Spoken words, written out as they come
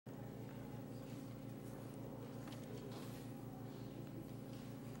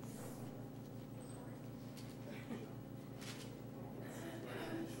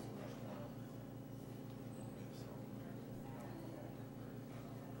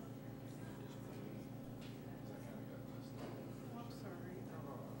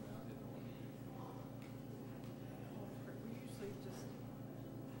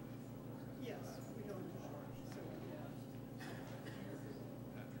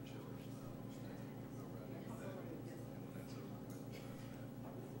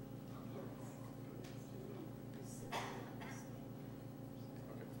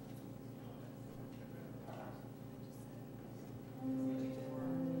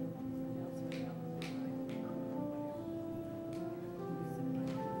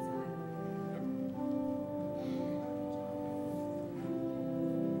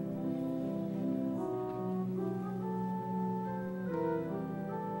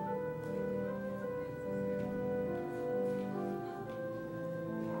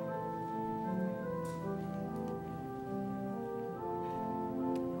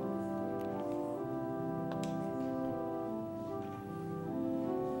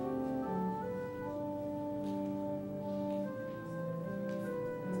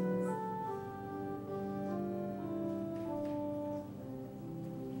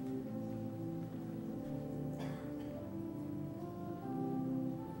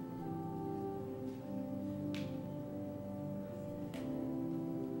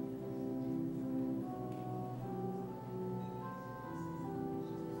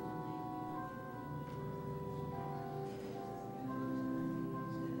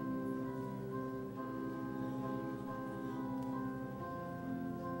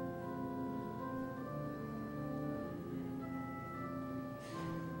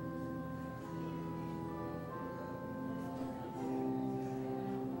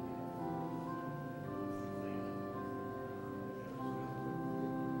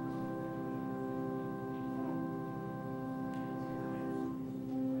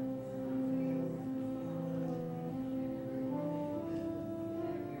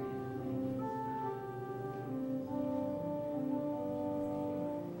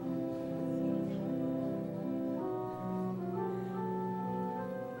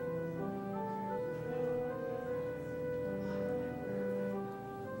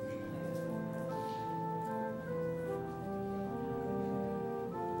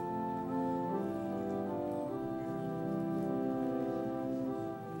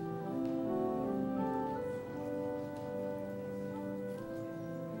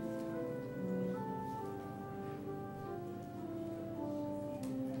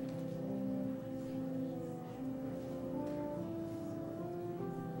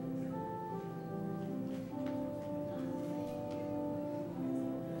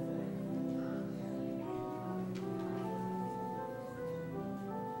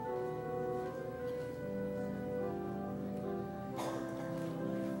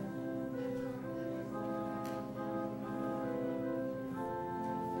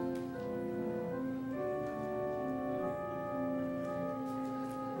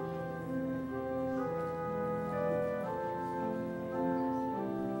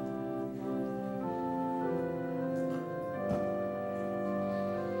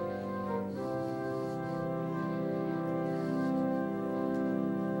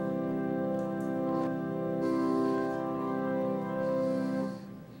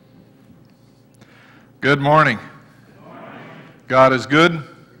Good morning. God is good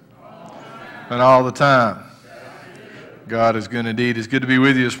and all the time. God is good indeed. It's good to be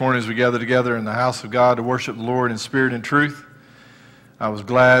with you this morning as we gather together in the house of God to worship the Lord in spirit and truth. I was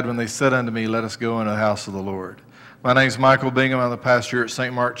glad when they said unto me, let us go into the house of the Lord. My name is Michael Bingham. I'm the pastor here at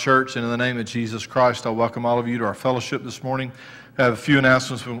St. Mark Church, and in the name of Jesus Christ, I welcome all of you to our fellowship this morning. I have a few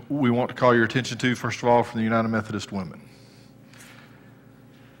announcements we want to call your attention to. First of all, from the United Methodist Women.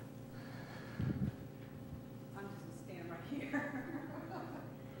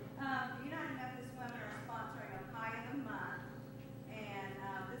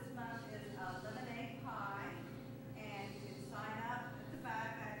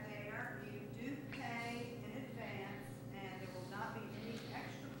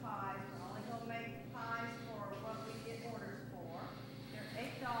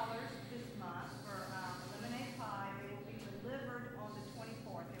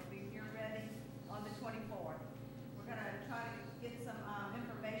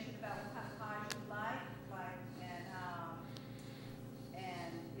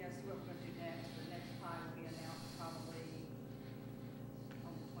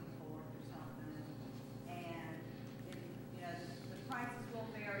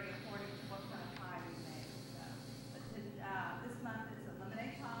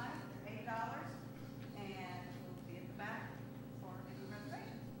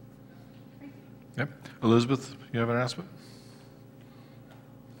 Yep. Elizabeth, you have an announcement?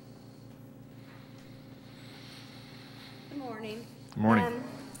 Good morning. Good morning.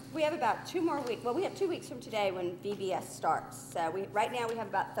 We have about 2 more weeks. Well, we have 2 weeks from today when VBS starts. So right now we have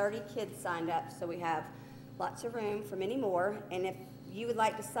about 30 kids signed up, so we have lots of room for many more. And if you would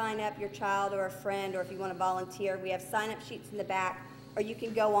like to sign up your child or a friend, or if you want to volunteer, we have sign-up sheets in the back, or you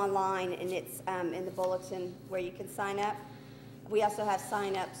can go online and it's in the bulletin where you can sign up. We also have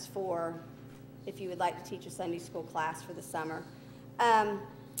sign-ups for if you would like to teach a Sunday school class for the summer.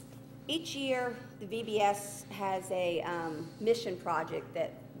 Each year, the VBS has a mission project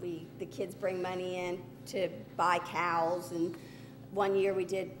that the kids bring money in to buy cows, and one year we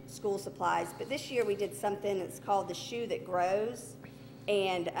did school supplies, but this year we did something that's called the Shoe That Grows,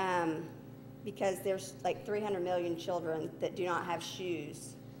 and because there's like 300 million children that do not have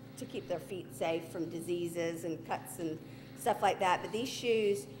shoes to keep their feet safe from diseases and cuts and stuff like that, but these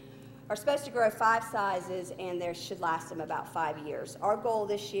shoes are supposed to grow 5 sizes, and they should last them about 5 years. Our goal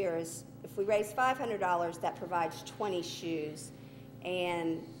this year is, if we raise $500, that provides 20 shoes,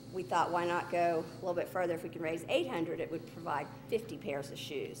 and we thought, why not go a little bit further? If we can raise $800, it would provide 50 pairs of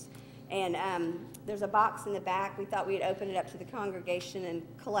shoes. And there's a box in the back. We thought we'd open it up to the congregation and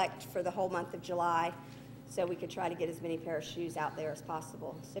collect for the whole month of July, so we could try to get as many pairs of shoes out there as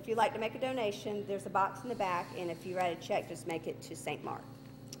possible. So if you'd like to make a donation, there's a box in the back, and if you write a check, just make it to St. Mark.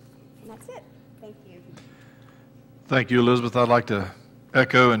 And that's it. Thank you. Thank you, Elizabeth. I'd like to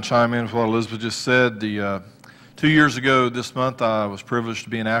echo and chime in with what Elizabeth just said. 2 years ago this month, I was privileged to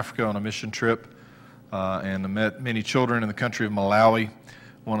be in Africa on a mission trip and I met many children in the country of Malawi,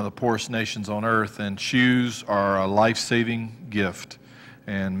 one of the poorest nations on earth, and shoes are a life-saving gift.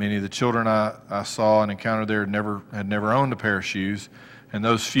 And many of the children I saw and encountered there had never owned a pair of shoes, and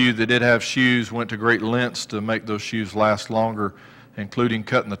those few that did have shoes went to great lengths to make those shoes last longer, including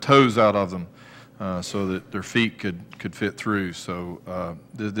cutting the toes out of them so that their feet could fit through. So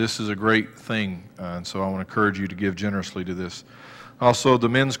this is a great thing, and so I want to encourage you to give generously to this. Also, the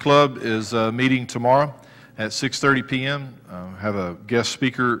Men's Club is meeting tomorrow at 6:30 p.m. Have a guest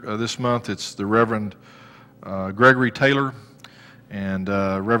speaker this month. It's the Reverend Gregory Taylor, and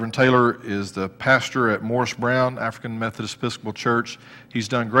Reverend Taylor is the pastor at Morris Brown African Methodist Episcopal Church. He's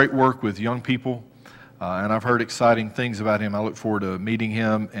done great work with young people, and I've heard exciting things about him. I look forward to meeting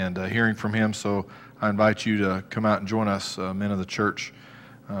him and hearing from him, so I invite you to come out and join us, men of the church,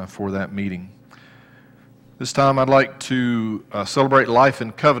 for that meeting. This time I'd like to celebrate Life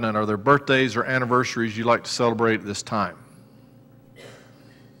in Covenant. Are there birthdays or anniversaries you'd like to celebrate at this time?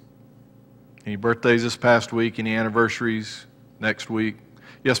 Any birthdays this past week? Any anniversaries next week?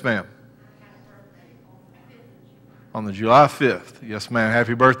 Yes, ma'am. On the July 5th. Yes, ma'am.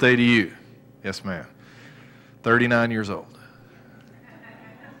 Happy birthday to you. Yes, ma'am. 39 years old.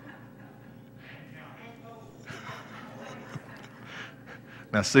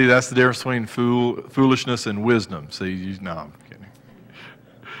 Now, see, that's the difference between foolishness and wisdom. See, no, I'm kidding.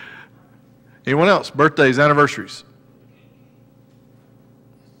 Anyone else? Birthdays, anniversaries?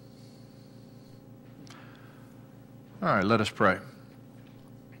 All right, let us pray.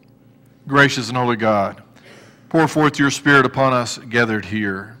 Gracious and holy God, pour forth your Spirit upon us gathered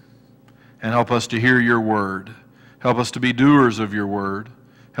here, and help us to hear your word. Help us to be doers of your word.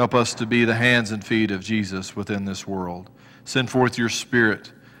 Help us to be the hands and feet of Jesus within this world. Send forth your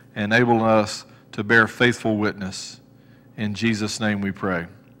Spirit, enable us to bear faithful witness. In Jesus' name we pray.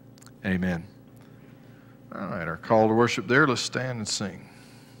 Amen. All right, our call to worship there. Let's stand and sing.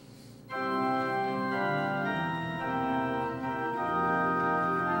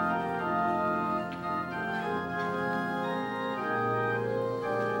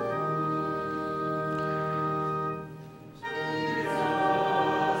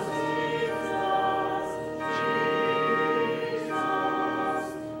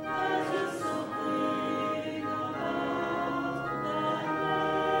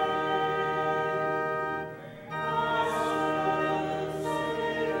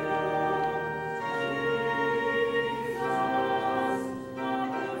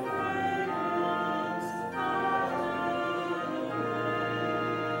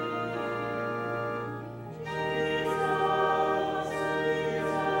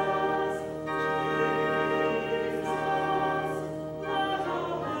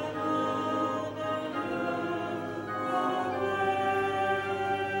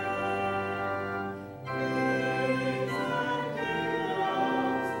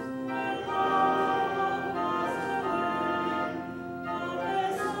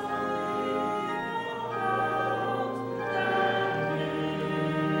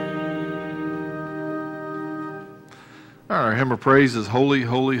 Our hymn of praise is Holy,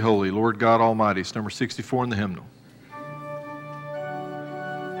 Holy, Holy, Lord God Almighty. It's number 64 in the hymnal.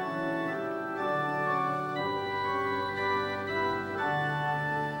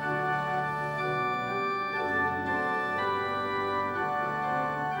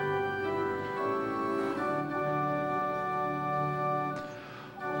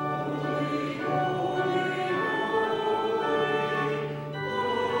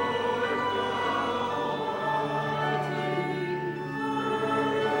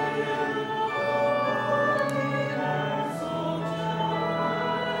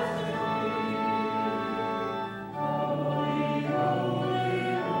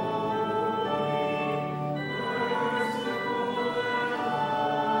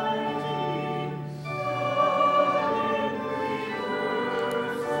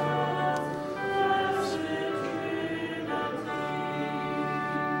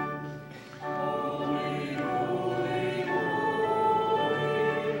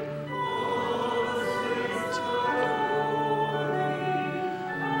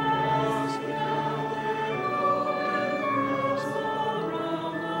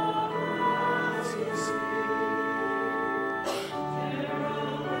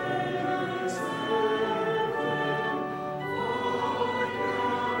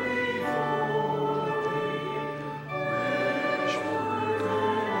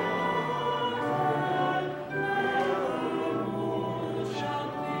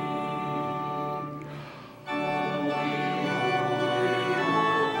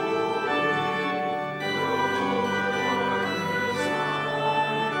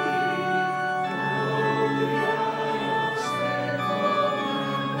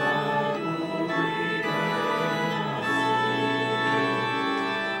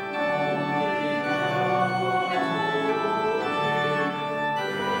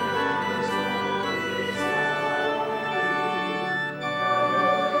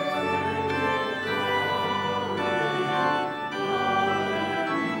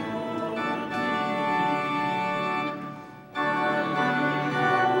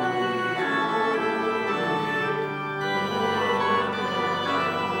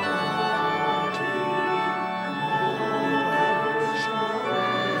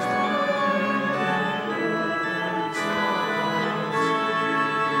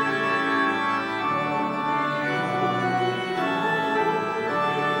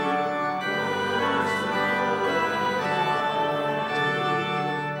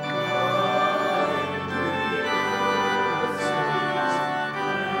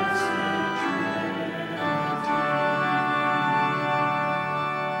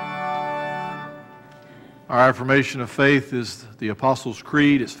 Our affirmation of faith is the Apostles'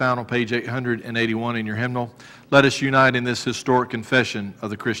 Creed. It's found on page 881 in your hymnal. Let us unite in this historic confession of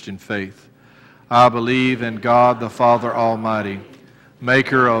the Christian faith. I believe in God the Father Almighty,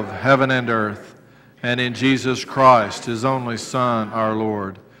 maker of heaven and earth, and in Jesus Christ, his only Son, our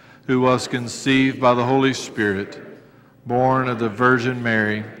Lord, who was conceived by the Holy Spirit, born of the Virgin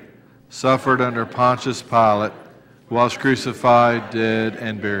Mary, suffered under Pontius Pilate, was crucified, dead,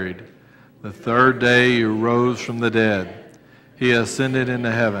 and buried. The third day he rose from the dead. He ascended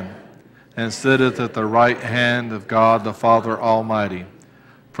into heaven, and sitteth at the right hand of God the Father Almighty.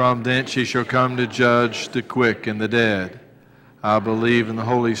 From thence he shall come to judge the quick and the dead. I believe in the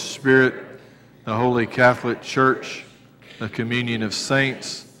Holy Spirit, the Holy Catholic Church, the communion of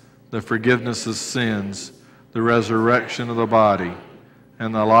saints, the forgiveness of sins, the resurrection of the body,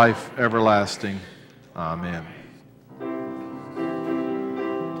 and the life everlasting. Amen.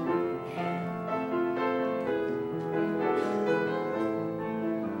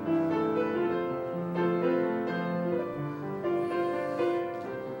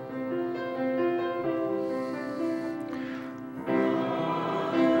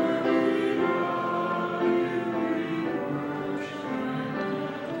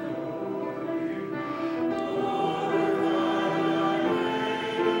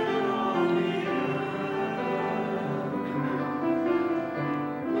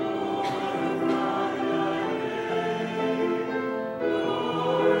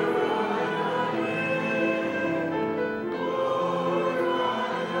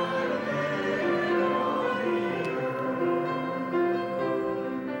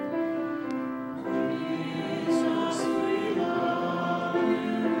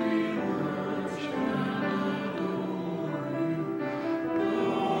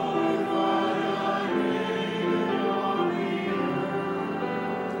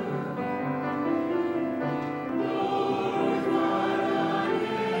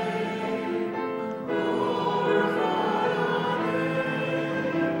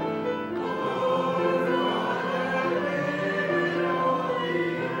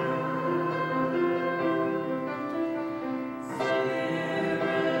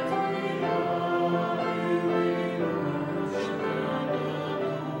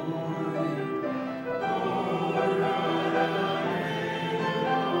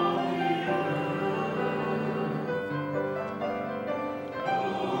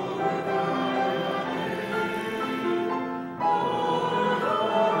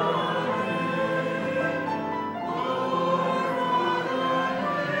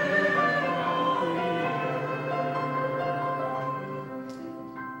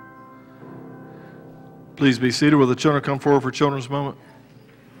 Please be seated. Will the children come forward for children's moment?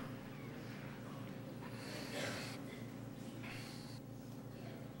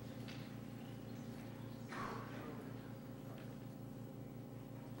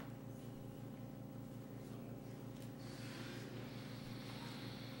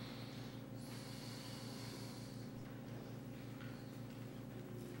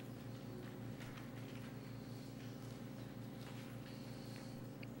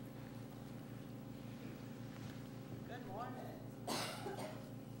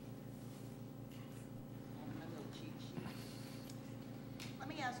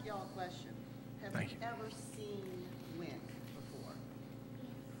 Ask y'all a question. Have you ever seen wind before?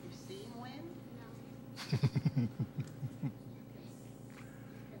 You've seen wind? No. You can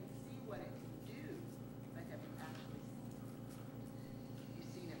see what it can do, but have you actually seen it?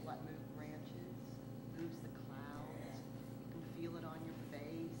 You've seen it, move branches, moves the clouds, you can feel it on your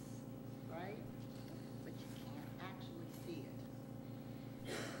face, right? But you can't actually see it.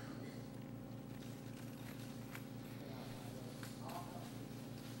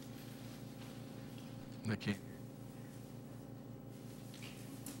 Nikki.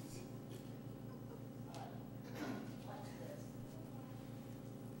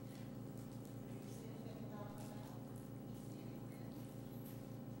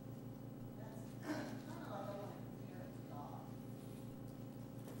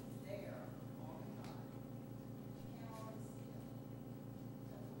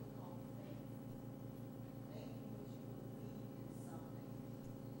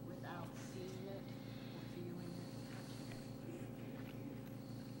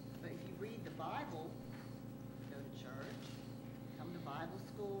 Bible, go to church, come to Bible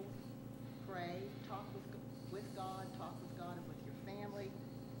school, pray, talk with God and with your family.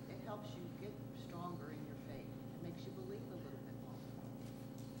 It helps you get stronger in your faith. It makes you believe a little bit more.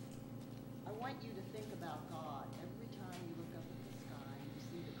 I want you to think about God every time you look up at the sky and you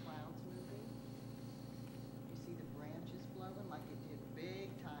see the clouds moving. You see the branches blowing like it did big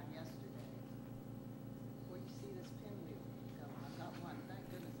time yesterday. Or you see this pinwheel going. I've got one. Thank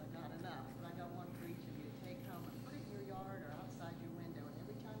goodness I got enough. But I got one for each of you to take home and put it in your yard or outside your window. And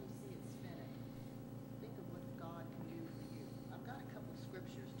every time you see it spinning, think of what God can do for you. I've got a couple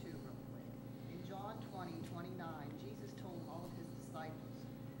scriptures too, real quick. In John 20:29, Jesus told all of his disciples,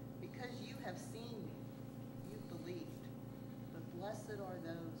 "Because you have seen me, you've believed. But blessed are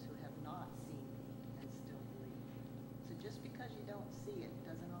those who have not seen me and still believe." So just because you don't see it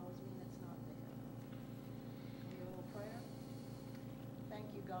doesn't always mean it's not there. Can we have a little prayer? Thank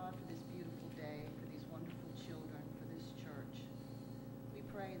you, God, for this beautiful day, for these wonderful children, for this church. We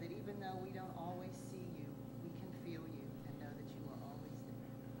pray that even though we don't always see you, we can feel you and know that you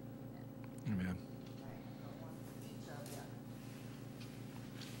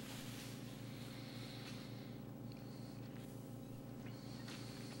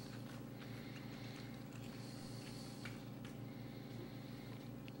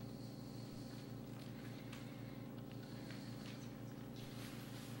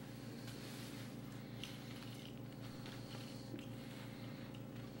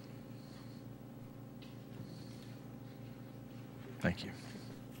Thank you.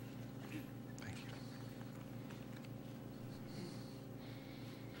 Thank you.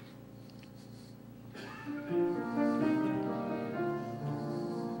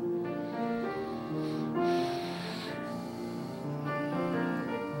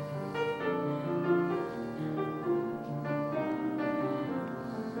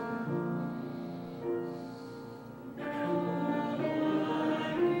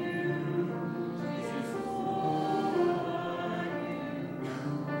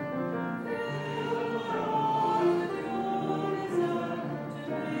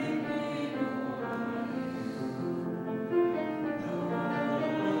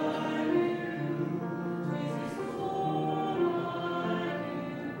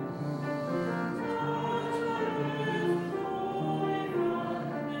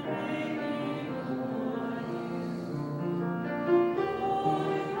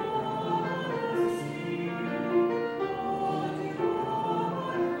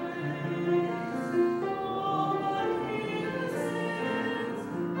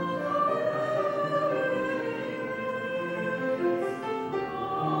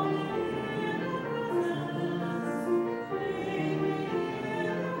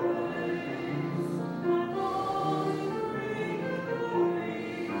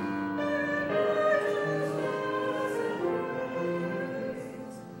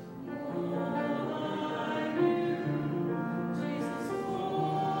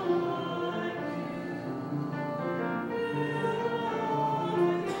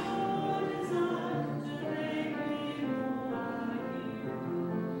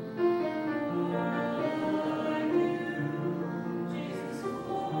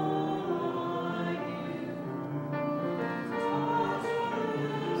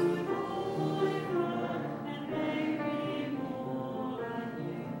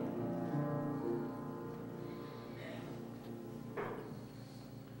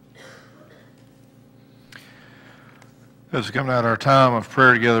 As we come out of our time of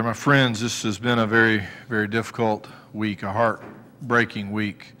prayer together, my friends, this has been a very, very difficult week, a heartbreaking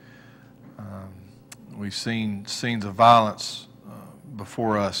week. We've seen scenes of violence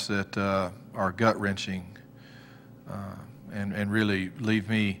before us that are gut-wrenching and really leave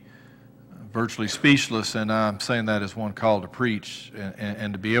me virtually speechless, and I'm saying that as one called to preach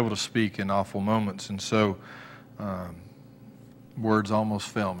and to be able to speak in awful moments. And so words almost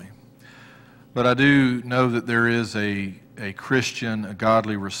fail me. But I do know that there is a Christian, a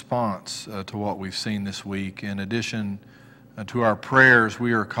godly response to what we've seen this week. In addition to our prayers,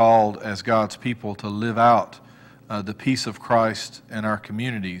 we are called as God's people to live out the peace of Christ in our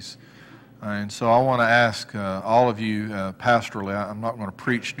communities. And so I want to ask all of you pastorally, I'm not going to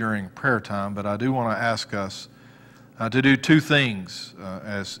preach during prayer time, but I do want to ask us to do two things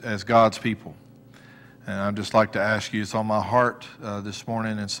as God's people. And I'd just like to ask you, it's on my heart this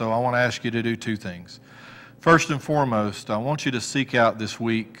morning, and so I want to ask you to do two things. First and foremost, I want you to seek out this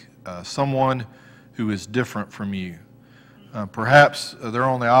week someone who is different from you. Perhaps they're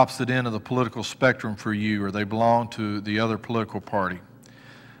on the opposite end of the political spectrum for you, or they belong to the other political party.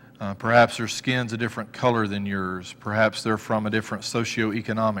 Perhaps their skin's a different color than yours. Perhaps they're from a different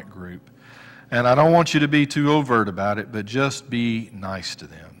socioeconomic group. And I don't want you to be too overt about it, but just be nice to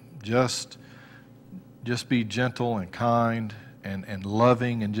them. Just be gentle and kind and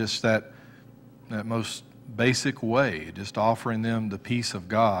loving in just that most basic way, just offering them the peace of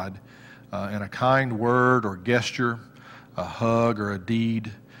God in a kind word or gesture, a hug or a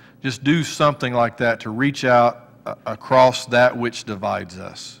deed. Just do something like that to reach out across that which divides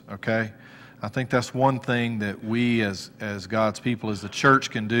us, okay? I think that's one thing that we as God's people, as the church,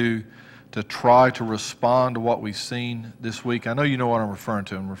 can do to try to respond to what we've seen this week. I know you know what I'm referring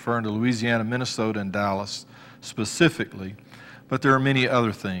to. I'm referring to Louisiana, Minnesota, and Dallas specifically, but there are many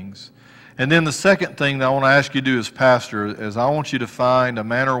other things. And then the second thing that I want to ask you to do as pastor is I want you to find a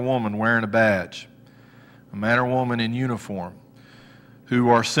man or woman wearing a badge, a man or woman in uniform, who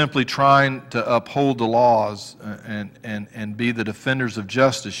are simply trying to uphold the laws and be the defenders of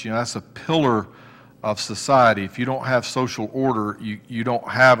justice. You know, that's a pillar of society. If you don't have social order, you don't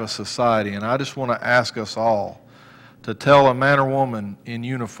have a society. And I just want to ask us all to tell a man or woman in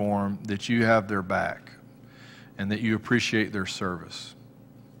uniform that you have their back and that you appreciate their service.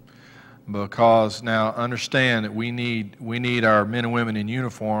 Because now understand that we need our men and women in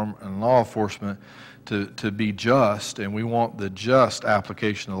uniform and law enforcement to be just, and we want the just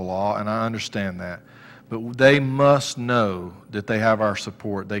application of the law, and I understand that. But they must know that they have our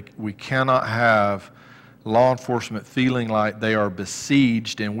support. We cannot have law enforcement feeling like they are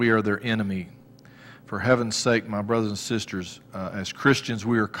besieged and we are their enemy. For heaven's sake, my brothers and sisters, as Christians,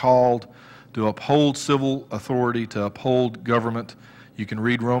 we are called to uphold civil authority, to uphold government. You can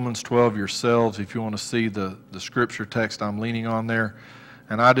read Romans 12 yourselves if you want to see the scripture text I'm leaning on there.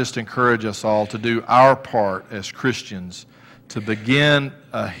 And I just encourage us all to do our part as Christians to begin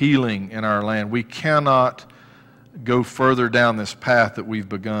a healing in our land. We cannot go further down this path that we've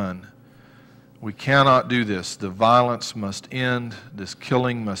begun. We cannot do this. The violence must end. This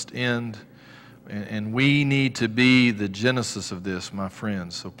killing must end. And we need to be the genesis of this, my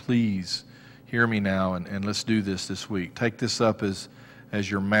friends. So please hear me now, and let's do this week. Take this up as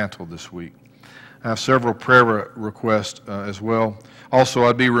your mantle this week. I have several prayer requests as well. Also,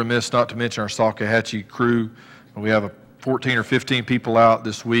 I'd be remiss not to mention our Salkehatchie crew. We have 14 or 15 people out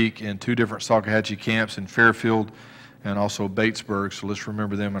this week in 2 different Salkehatchie camps in Fairfield and also Batesburg, so let's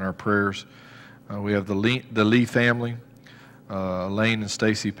remember them in our prayers. We have the Lee family, Elaine and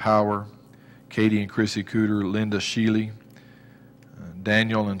Stacy Power, Katie and Chrissy Cooter, Linda Sheely,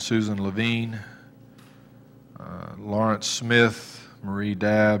 Daniel and Susan Levine, Lawrence Smith, Marie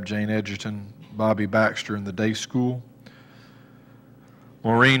Dabb, Jane Edgerton, Bobby Baxter in the day school,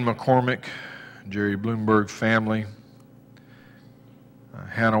 Maureen McCormick, Jerry Bloomberg family,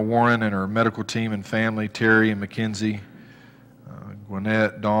 Hannah Warren and her medical team and family, Terry and Mackenzie,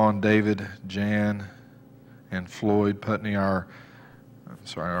 Gwinnett, Dawn, David, Jan, and Floyd Putney. I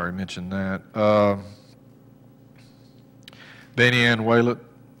already mentioned that. Benny Ann Waylett,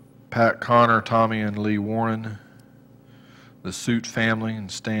 Pat Connor, Tommy and Lee Warren, the Suit family and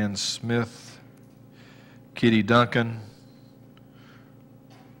Stan Smith, Kitty Duncan,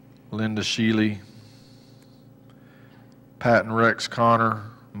 Linda Sheely, Pat and Rex Connor,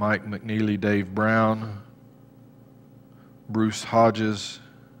 Mike McNeely, Dave Brown, Bruce Hodges,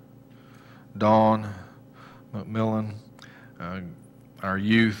 Dawn McMillan, our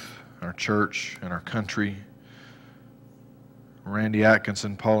youth, our church, and our country, Randy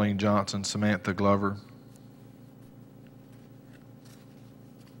Atkinson, Pauline Johnson, Samantha Glover.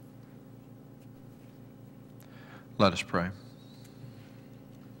 Let us pray.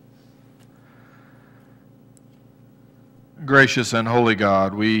 Gracious and holy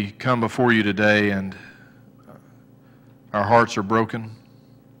God, we come before you today and our hearts are broken.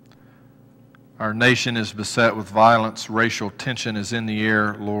 Our nation is beset with violence. Racial tension is in the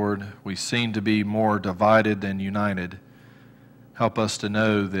air, Lord. We seem to be more divided than united. Help us to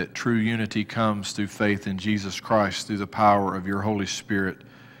know that true unity comes through faith in Jesus Christ, through the power of your Holy Spirit.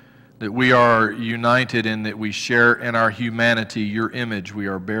 That we are united in that we share in our humanity your image. We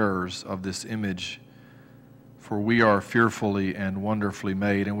are bearers of this image. For we are fearfully and wonderfully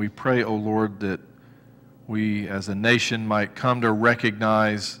made. And we pray, O Lord, that we as a nation might come to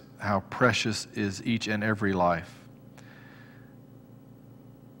recognize how precious is each and every life.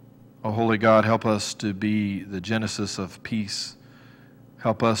 O Holy God, help us to be the genesis of peace.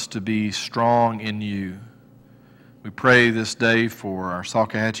 Help us to be strong in you. We pray this day for our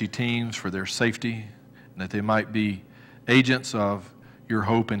Salkehatchie teams, for their safety, and that they might be agents of your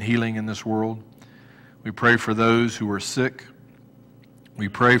hope and healing in this world. We pray for those who are sick. We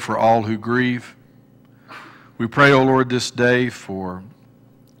pray for all who grieve. We pray, O Lord, this day for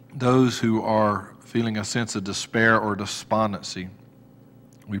those who are feeling a sense of despair or despondency.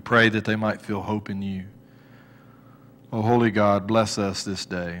 We pray that they might feel hope in you. O Holy God, bless us this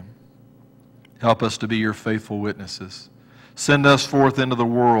day. Help us to be your faithful witnesses. Send us forth into the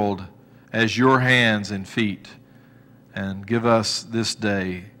world as your hands and feet, and give us this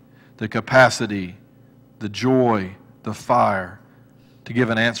day the capacity, the joy, the fire to give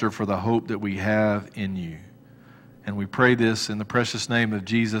an answer for the hope that we have in you. And we pray this in the precious name of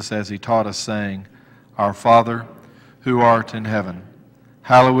Jesus as he taught us, saying, Our Father, who art in heaven,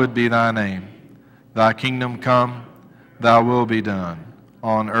 hallowed be thy name. Thy kingdom come, thy will be done,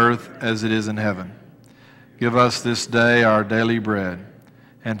 on earth as it is in heaven. Give us this day our daily bread,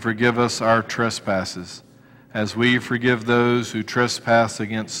 and forgive us our trespasses, as we forgive those who trespass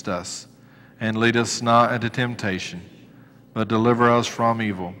against us. And lead us not into temptation, but deliver us from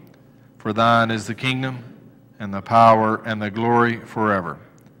evil. For thine is the kingdom, and the power, and the glory forever.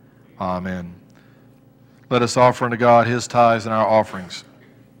 Amen. Let us offer unto God his tithes and our offerings.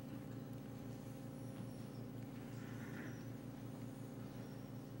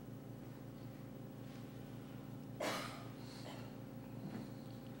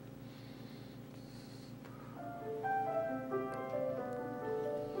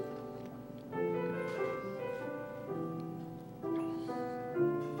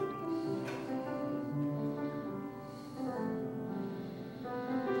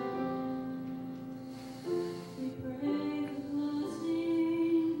 We pray, closing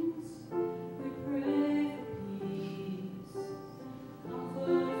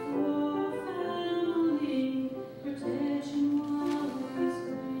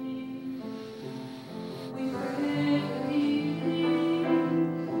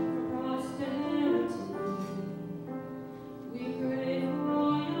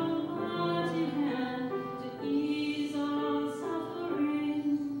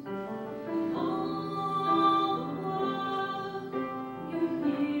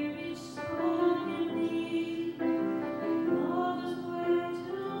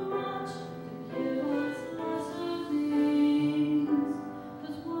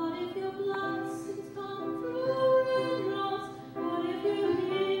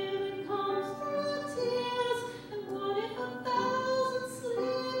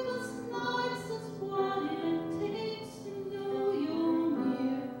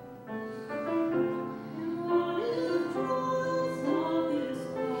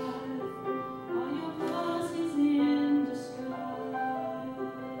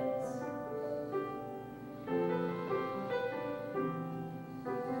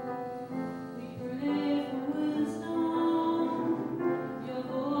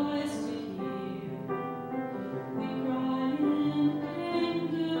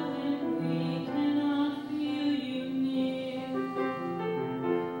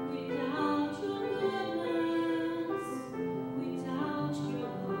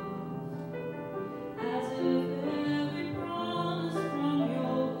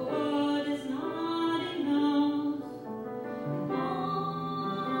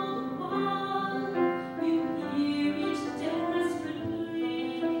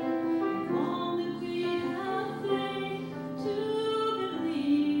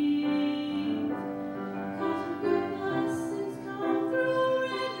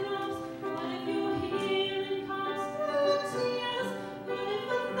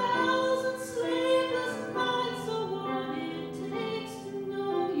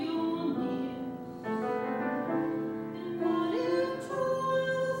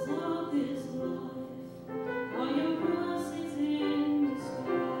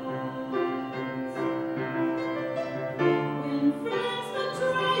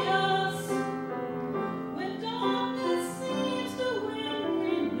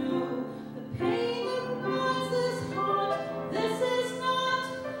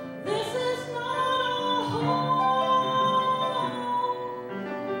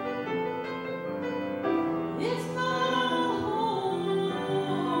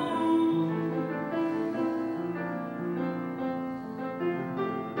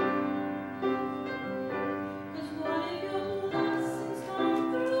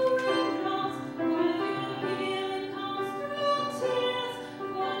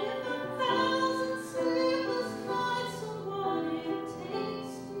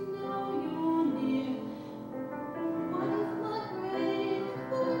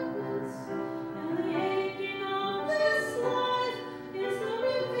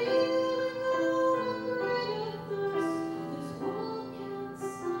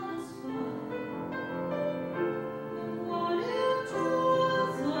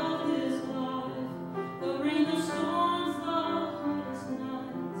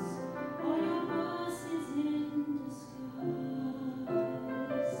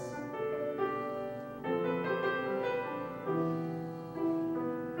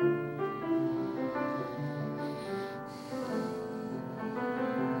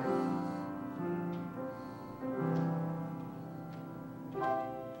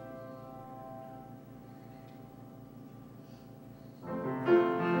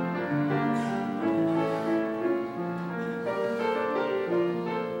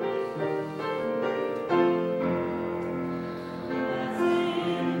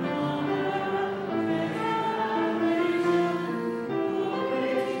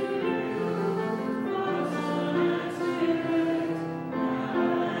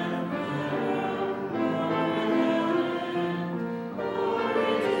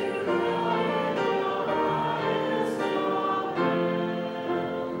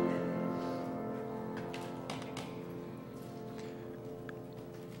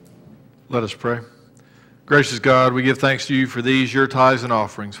Let us pray. Gracious God, we give thanks to you for these, your tithes and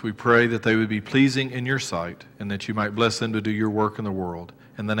offerings. We pray that they would be pleasing in your sight and that you might bless them to do your work in the world.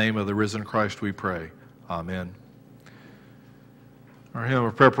 In the name of the risen Christ we pray. Amen. Our hymn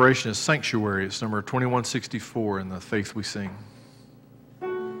of preparation is Sanctuary. It's number 2164 in the Faith We Sing.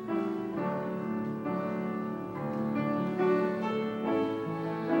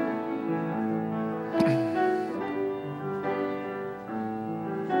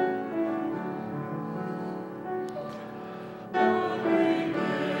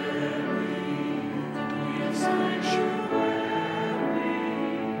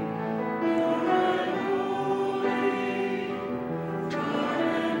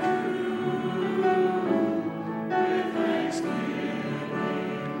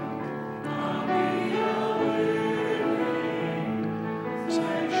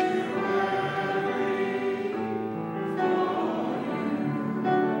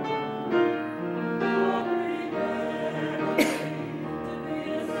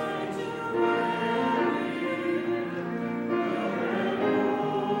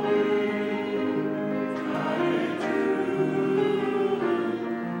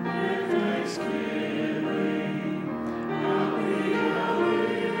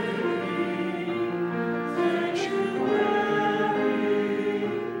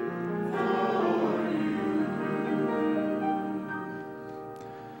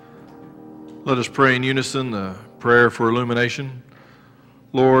 Let us pray in unison the prayer for illumination.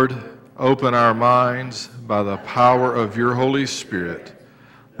 Lord, open our minds by the power of your Holy Spirit,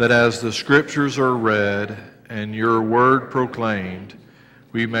 that as the Scriptures are read and your word proclaimed,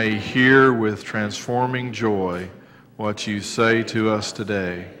 we may hear with transforming joy what you say to us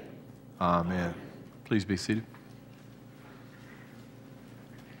today. Amen. Please be seated.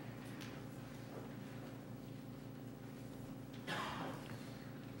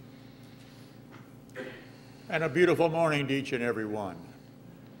 And a beautiful morning to each and every one.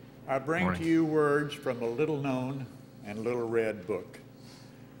 I bring to you words from a little-known and little-read book,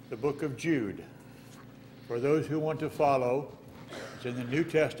 the book of Jude. For those who want to follow, it's in the New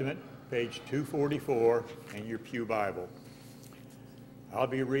Testament, page 244 in your pew Bible. I'll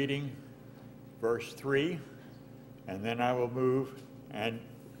be reading verse 3, and then I will move and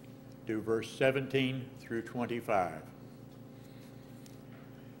do verse 17 through 25.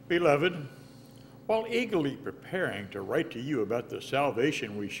 Beloved, while eagerly preparing to write to you about the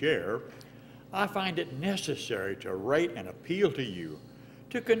salvation we share, I find it necessary to write and appeal to you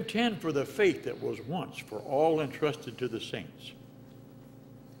to contend for the faith that was once for all entrusted to the saints.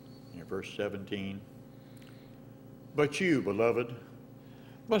 In verse 17, but you, beloved,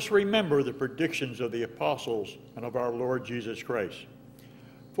 must remember the predictions of the apostles and of our Lord Jesus Christ.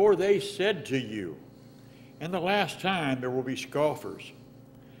 For they said to you, in the last time there will be scoffers,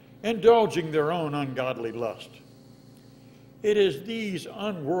 indulging their own ungodly lust. It is these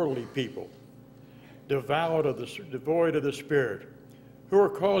unworldly people, devoid of the Spirit, who are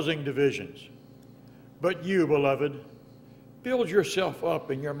causing divisions. But you, beloved, build yourself up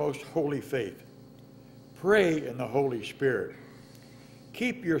in your most holy faith. Pray in the Holy Spirit.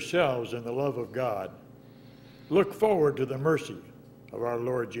 Keep yourselves in the love of God. Look forward to the mercy of our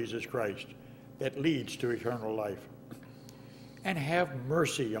Lord Jesus Christ that leads to eternal life. And have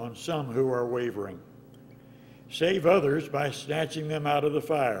mercy on some who are wavering. Save others by snatching them out of the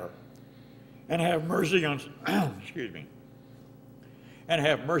fire. And have mercy on and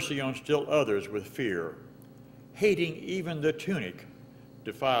have mercy on still others with fear, hating even the tunic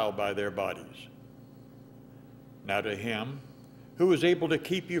defiled by their bodies. Now to him who is able to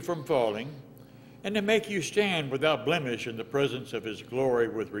keep you from falling and to make you stand without blemish in the presence of his glory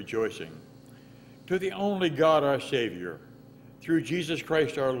with rejoicing, to the only God our Savior, through Jesus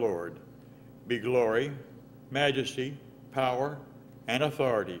Christ our Lord, be glory, majesty, power, and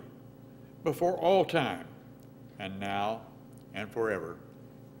authority before all time, and now and forever.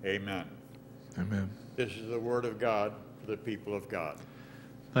 Amen. Amen. This is the word of God for the people of God.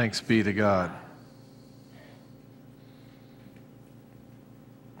 Thanks be to God.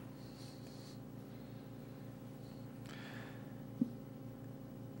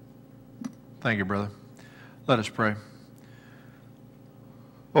 Thank you, brother. Let us pray.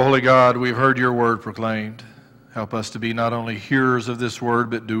 O holy God, we've heard your word proclaimed. Help us to be not only hearers of this word,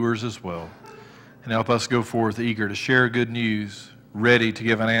 but doers as well. And help us go forth eager to share good news, ready to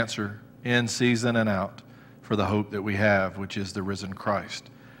give an answer in season and out for the hope that we have, which is the risen Christ.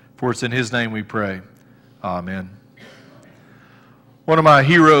 For it's in his name we pray. Amen. One of my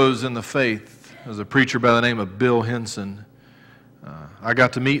heroes in the faith is a preacher by the name of Bill Henson. I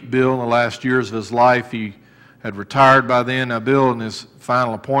got to meet Bill in the last years of his life. He had retired by then. Now, Bill, in his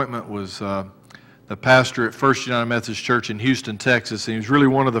final appointment, was the pastor at First United Methodist Church in Houston, Texas. And he was really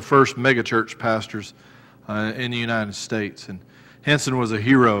one of the first megachurch pastors in the United States. And Henson was a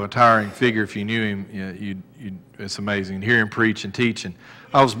hero, a towering figure. If you knew him, it's amazing to hear him preach and teach. And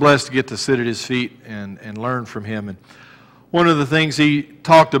I was blessed to get to sit at his feet and learn from him. And one of the things he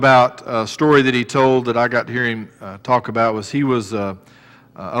talked about, a story that he told that I got to hear him talk about, was he was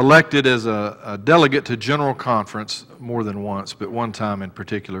elected as a delegate to General Conference more than once, but one time in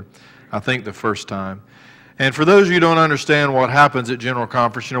particular, I think the first time. And for those of you who don't understand what happens at General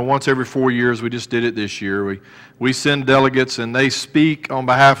Conference, once every 4 years, we just did it this year, we send delegates and they speak on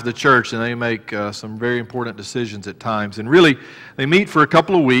behalf of the church, and they make some very important decisions at times. And really, they meet for a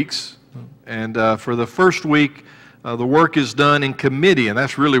couple of weeks, and for the first week, the work is done in committee, and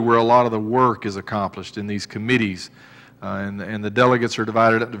that's really where a lot of the work is accomplished, in these committees. And the delegates are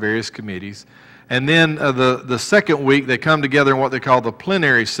divided up to various committees. And then the second week, they come together in what they call the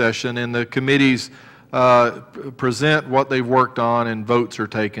plenary session, and the committees present what they've worked on, and votes are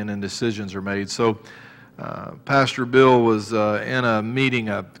taken and decisions are made. So Pastor Bill was in a meeting,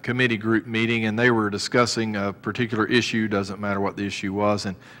 a committee group meeting, and they were discussing a particular issue, doesn't matter what the issue was.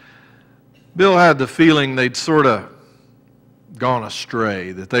 And Bill had the feeling they'd sort of gone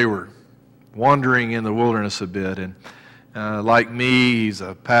astray, that they were wandering in the wilderness a bit. And like me, he's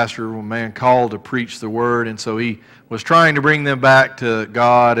a pastor, a man called to preach the Word, and so he was trying to bring them back to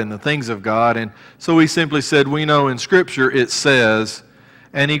God and the things of God. And so he simply said, we know in Scripture it says,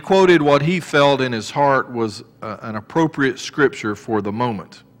 and he quoted what he felt in his heart was an appropriate Scripture for the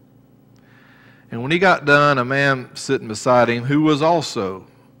moment. And when he got done, a man sitting beside him who was also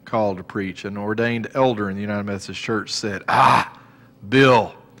called to preach, an ordained elder in the United Methodist Church, said,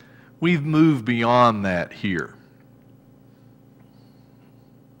 Bill, we've moved beyond that here.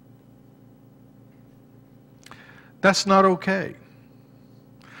 That's not okay.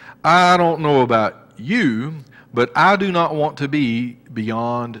 I don't know about you, but I do not want to be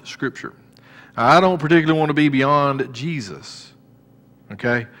beyond Scripture. I don't particularly want to be beyond Jesus.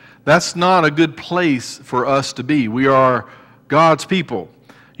 Okay? That's not a good place for us to be. We are God's people.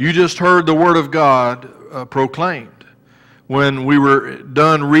 You just heard the Word of God proclaimed. When we were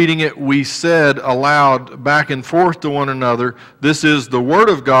done reading it, we said aloud back and forth to one another, this is the Word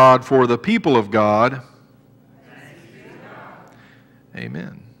of God for the people of God.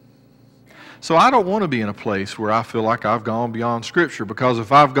 Amen. So I don't want to be in a place where I feel like I've gone beyond Scripture, because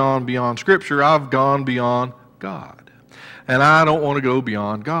if I've gone beyond Scripture, I've gone beyond God. And I don't want to go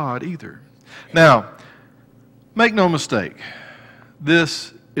beyond God either. Now, make no mistake,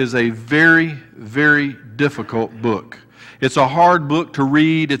 this is a very, very difficult book. It's a hard book to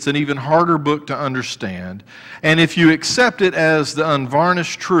read. It's an even harder book to understand. And if you accept it as the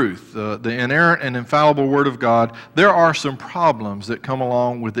unvarnished truth, the inerrant and infallible Word of God, there are some problems that come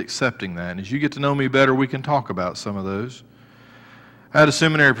along with accepting that. And as you get to know me better, we can talk about some of those. I had a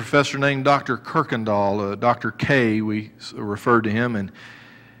seminary professor named Dr. Kirkendall, Dr. K, we referred to him, and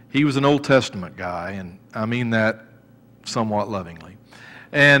he was an Old Testament guy, and I mean that somewhat lovingly.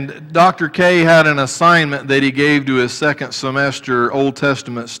 And Dr. K had an assignment that he gave to his second semester Old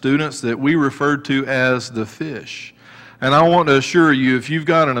Testament students that we referred to as the fish. And I want to assure you, if you've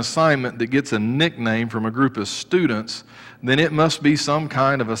got an assignment that gets a nickname from a group of students, then it must be some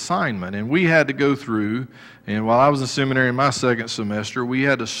kind of assignment. And we had to go through, and while I was in seminary in my second semester, we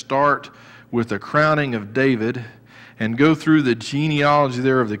had to start with the crowning of David and go through the genealogy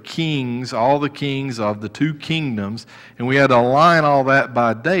there of the kings, all the kings of the two kingdoms, and we had to align all that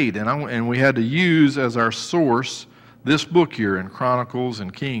by date, and we had to use as our source this book here in Chronicles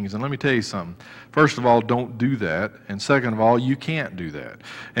and Kings. And let me tell you something. First of all, don't do that, and second of all, you can't do that.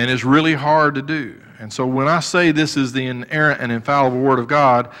 And it's really hard to do. And so when I say this is the inerrant and infallible Word of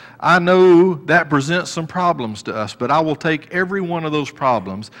God, I know that presents some problems to us, but I will take every one of those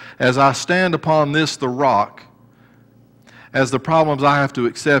problems as I stand upon this, the rock, as the problems I have to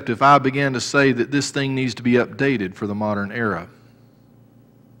accept if I begin to say that this thing needs to be updated for the modern era.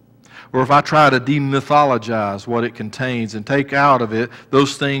 Or if I try to demythologize what it contains and take out of it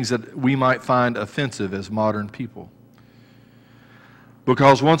those things that we might find offensive as modern people.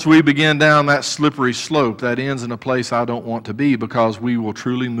 Because once we begin down that slippery slope, that ends in a place I don't want to be, because we will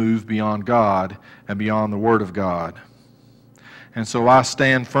truly move beyond God and beyond the Word of God. And so I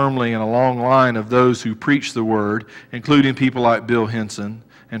stand firmly in a long line of those who preach the Word, including people like Bill Henson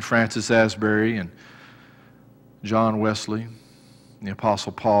and Francis Asbury and John Wesley, the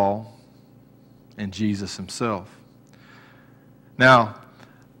Apostle Paul, and Jesus himself. Now,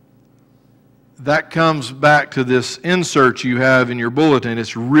 that comes back to this insert you have in your bulletin.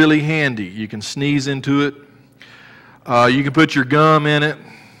 It's really handy. You can sneeze into it. You can put your gum in it.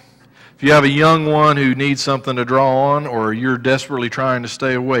 If you have a young one who needs something to draw on, or you're desperately trying to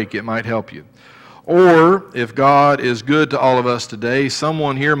stay awake, it might help you. Or, if God is good to all of us today,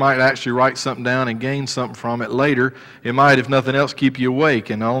 someone here might actually write something down and gain something from it later. It might, if nothing else, keep you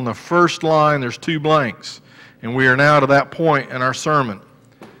awake. And on the first line, there's 2 blanks. And we are now to that point in our sermon.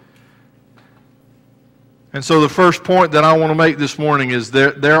 And so the first point that I want to make this morning is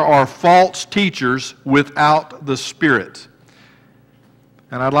there are false teachers without the Spirit.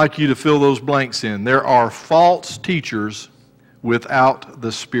 And I'd like you to fill those blanks in. There are false teachers without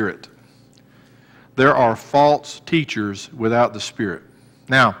the Spirit. There are false teachers without the Spirit.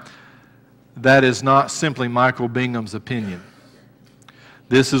 Now, that is not simply Michael Bingham's opinion.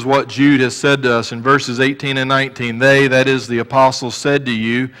 This is what Jude has said to us in verses 18 and 19. They, that is the apostles, said to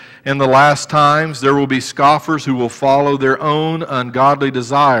you, in the last times there will be scoffers who will follow their own ungodly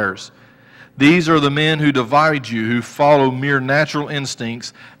desires. These are the men who divide you, who follow mere natural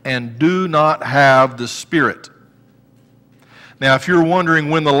instincts and do not have the Spirit. Now, if you're wondering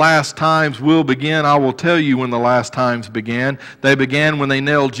when the last times will begin, I will tell you when the last times began. They began when they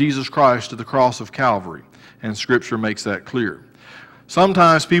nailed Jesus Christ to the cross of Calvary, and Scripture makes that clear.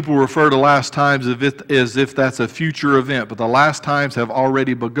 Sometimes people refer to last times as if that's a future event, but the last times have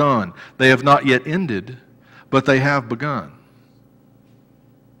already begun. They have not yet ended, but they have begun.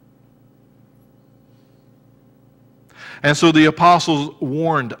 And so the apostles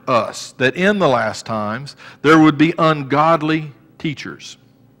warned us that in the last times there would be ungodly teachers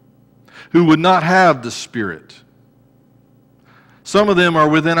who would not have the Spirit. Some of them are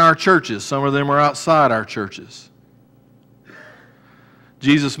within our churches. Some of them are outside our churches.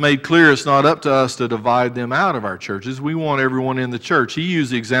 Jesus made clear it's not up to us to divide them out of our churches. We want everyone in the church. He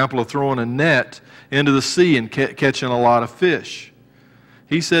used the example of throwing a net into the sea and catching a lot of fish.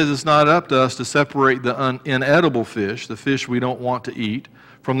 He says it's not up to us to separate the inedible fish, the fish we don't want to eat,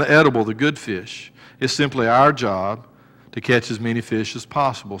 from the edible, the good fish. It's simply our job to catch as many fish as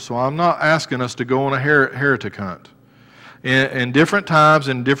possible. So I'm not asking us to go on a heretic hunt. In different times,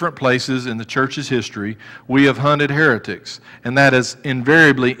 in different places in the church's history, we have hunted heretics, and that has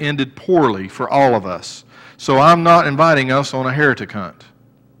invariably ended poorly for all of us. So I'm not inviting us on a heretic hunt.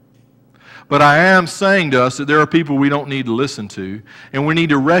 But I am saying to us that there are people we don't need to listen to, and we need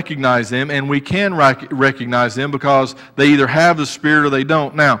to recognize them, and we can recognize them because they either have the Spirit or they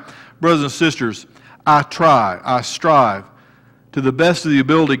don't. Now, brothers and sisters, I strive to the best of the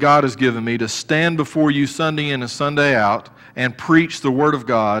ability God has given me to stand before you Sunday in and Sunday out and preach the Word of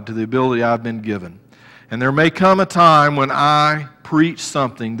God to the ability I've been given. And there may come a time when I preach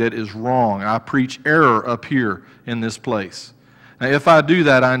something that is wrong. I preach error up here in this place. Now, if I do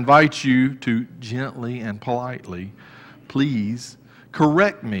that, I invite you to gently and politely, please,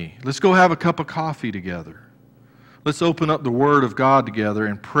 correct me. Let's go have a cup of coffee together. Let's open up the Word of God together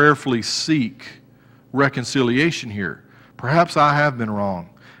and prayerfully seek reconciliation here. Perhaps I have been wrong,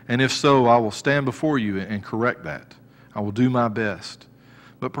 and if so, I will stand before you and correct that. I will do my best.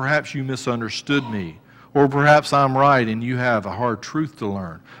 But perhaps you misunderstood me, or perhaps I'm right and you have a hard truth to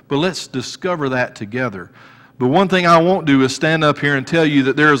learn. But let's discover that together. But one thing I won't do is stand up here and tell you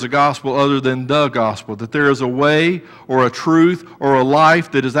that there is a gospel other than the gospel, that there is a way or a truth or a life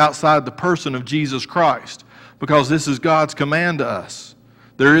that is outside the person of Jesus Christ, because this is God's command to us.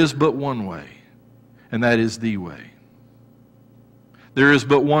 There is but one way, and that is the way. There is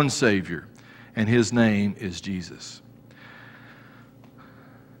but one Savior, and His name is Jesus.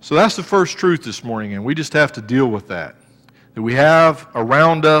 So that's the first truth this morning, and we just have to deal with that. That we have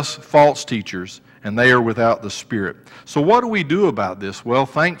around us false teachers, and they are without the Spirit. So what do we do about this? Well,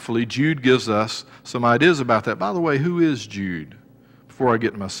 thankfully, Jude gives us some ideas about that. By the way, who is Jude? Before I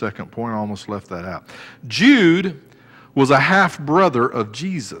get to my second point, I almost left that out. Jude was a half-brother of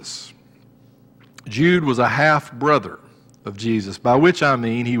Jesus. Jude was a half-brother of Jesus, by which I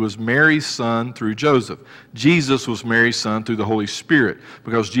mean he was Mary's son through Joseph. Jesus was Mary's son through the Holy Spirit,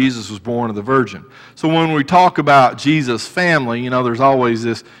 because Jesus was born of the Virgin. So when we talk about Jesus' family, there's always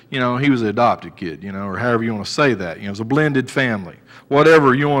this, he was an adopted kid, or however you want to say that. It was a blended family,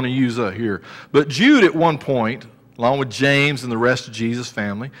 whatever you want to use here. But Jude at one point, along with James and the rest of Jesus'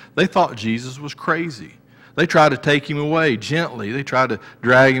 family, they thought Jesus was crazy. They tried to take him away gently. They tried to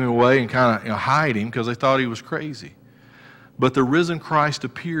drag him away and kind of hide him because they thought he was crazy. But the risen Christ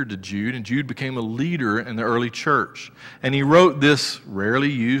appeared to Jude, and Jude became a leader in the early church. And he wrote this rarely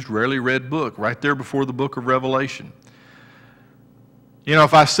used, rarely read book right there before the book of Revelation.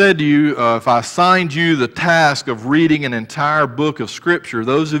 If I said to you, if I assigned you the task of reading an entire book of Scripture,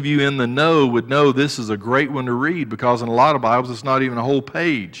 those of you in the know would know this is a great one to read, because in a lot of Bibles it's not even a whole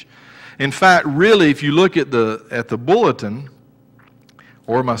page. In fact, really, if you look at the bulletin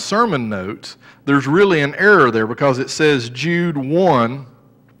or my sermon notes, there's really an error there because it says Jude 1,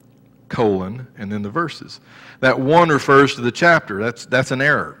 colon, and then the verses. That 1 refers to the chapter. That's an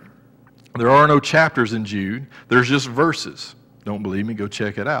error. There are no chapters in Jude. There's just verses. Don't believe me? Go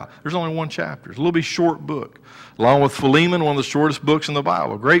check it out. There's only one chapter. It's a little bit short book. Along with Philemon, one of the shortest books in the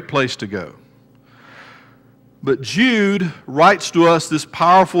Bible. Great place to go. But Jude writes to us this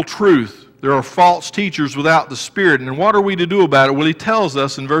powerful truth. There are false teachers without the Spirit. And what are we to do about it? Well, he tells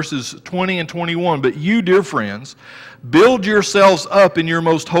us in verses 20 and 21, "But you, dear friends, build yourselves up in your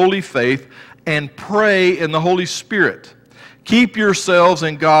most holy faith and pray in the Holy Spirit. Keep yourselves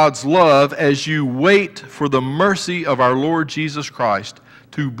in God's love as you wait for the mercy of our Lord Jesus Christ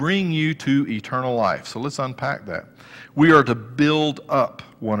to bring you to eternal life." So let's unpack that. We are to build up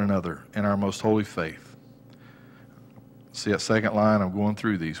one another in our most holy faith. See that second line? I'm going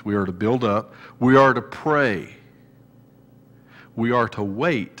through these. We are to build up. We are to pray. We are to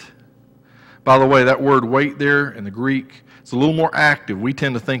wait. By the way, that word wait there in the Greek, it's a little more active. We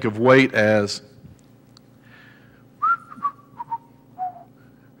tend to think of wait as,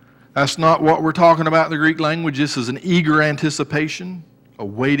 that's not what we're talking about in the Greek language. This is an eager anticipation, a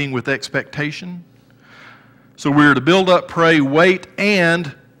waiting with expectation. So we're to build up, pray, wait,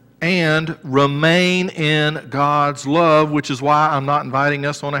 and remain in God's love, which is why I'm not inviting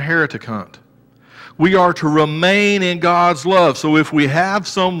us on a heretic hunt. We are to remain in God's love. So if we have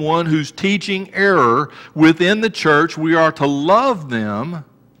someone who's teaching error within the church, we are to love them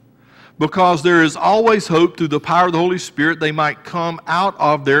because there is always hope through the power of the Holy Spirit they might come out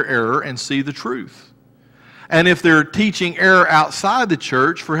of their error and see the truth. And if they're teaching error outside the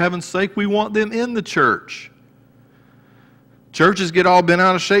church, for heaven's sake, we want them in the church. Churches get all bent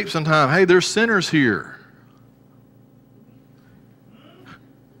out of shape sometimes. Hey, there's sinners here.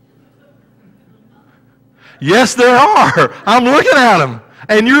 Yes, there are. I'm looking at them.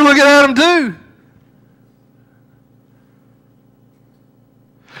 And you're looking at them too.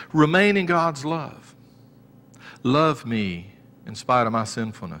 Remain in God's love. Love me in spite of my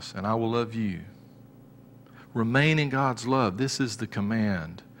sinfulness, and I will love you. Remain in God's love. This is the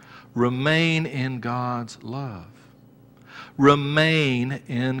command. Remain in God's love. Remain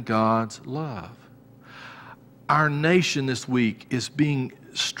in God's love. Our nation this week is being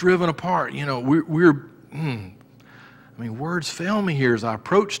striven apart. You know, words fail me here as I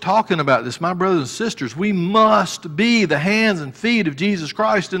approach talking about this. My brothers and sisters, we must be the hands and feet of Jesus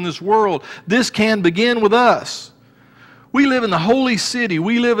Christ in this world. This can begin with us. We live in the holy city.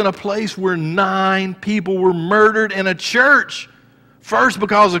 We live in a place where 9 people were murdered in a church. First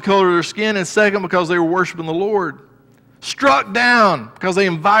because of the color of their skin, and second because they were worshiping the Lord. Struck down because they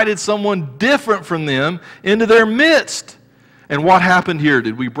invited someone different from them into their midst. And what happened here?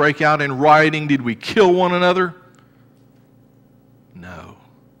 Did we break out in rioting? Did we kill one another? No.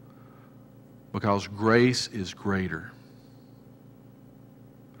 Because grace is greater.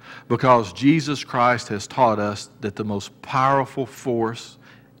 Because Jesus Christ has taught us that the most powerful force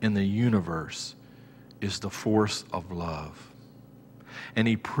in the universe is the force of love. And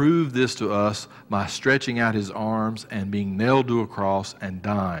He proved this to us by stretching out His arms and being nailed to a cross and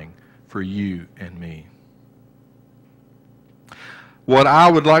dying for you and me. What I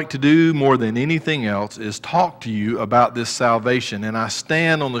would like to do more than anything else is talk to you about this salvation. And I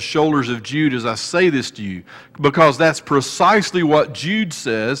stand on the shoulders of Jude as I say this to you, because that's precisely what Jude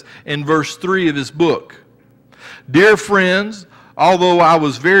says in verse 3 of his book. Dear friends, although I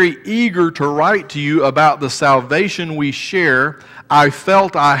was very eager to write to you about the salvation we share, I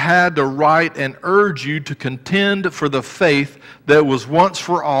felt I had to write and urge you to contend for the faith that was once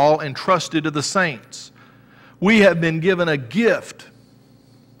for all entrusted to the saints. We have been given a gift.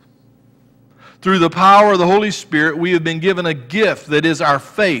 Through the power of the Holy Spirit, we have been given a gift that is our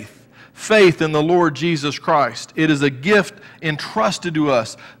faith. Faith in the Lord Jesus Christ. It is a gift entrusted to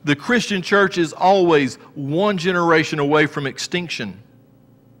us. The Christian church is always one generation away from extinction.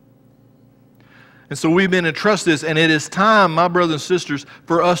 And so we've been entrusted this, and it is time, my brothers and sisters,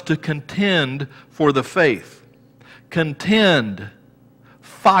 for us to contend for the faith. Contend,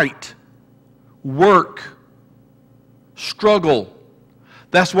 fight, work, struggle.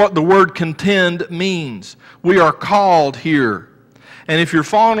 That's what the word contend means. We are called here. And if you're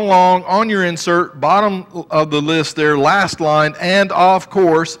following along on your insert, bottom of the list there, last line, and of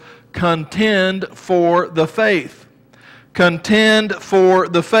course, contend for the faith. Contend for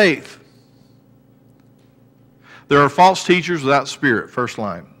the faith. There are false teachers without spirit, first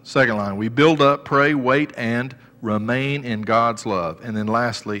line. Second line, we build up, pray, wait, and remain in God's love. And then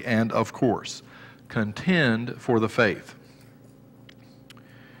lastly, and of course, contend for the faith.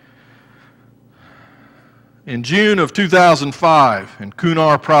 In June of 2005, in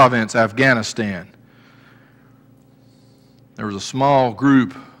Kunar Province, Afghanistan, there was a small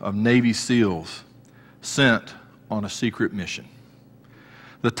group of Navy SEALs sent on a secret mission.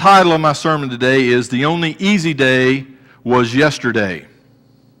 The title of my sermon today is "The Only Easy Day Was Yesterday."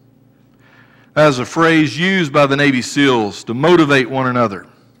 That is a phrase used by the Navy SEALs to motivate one another.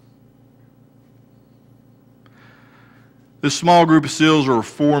 This small group of SEALs were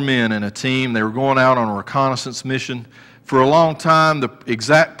 4 men in a team. They were going out on a reconnaissance mission. For a long time, the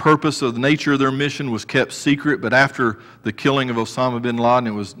exact purpose of the nature of their mission was kept secret, but after the killing of Osama bin Laden,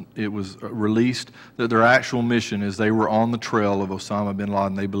 it was released that their actual mission is they were on the trail of Osama bin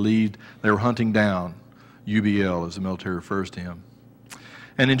Laden. They believed they were hunting down UBL, as the military refers to him.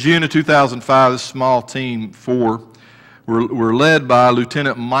 And in June of 2005, this small team, 4, were led by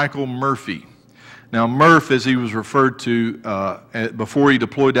Lieutenant Michael Murphy. Now, Murph, as he was referred to before he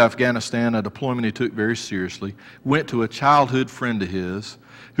deployed to Afghanistan, a deployment he took very seriously, went to a childhood friend of his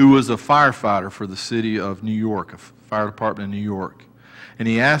who was a firefighter for the city of New York, a fire department in New York. And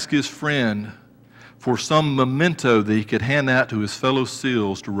he asked his friend for some memento that he could hand out to his fellow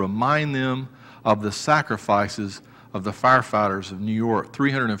SEALs to remind them of the sacrifices of the firefighters of New York,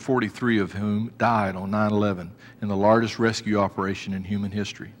 343 of whom died on 9/11 in the largest rescue operation in human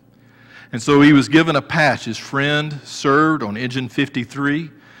history. And so he was given a patch. His friend served on Engine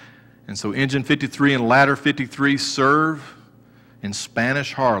 53. And so Engine 53 and Ladder 53 serve in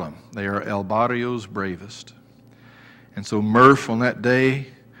Spanish Harlem. They are El Barrio's bravest. And so Murph on that day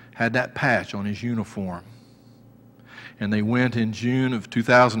had that patch on his uniform. And they went in June of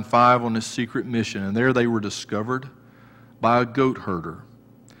 2005 on this secret mission. And there they were discovered by a goat herder.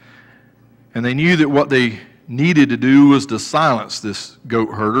 And they knew that what they needed to do was to silence this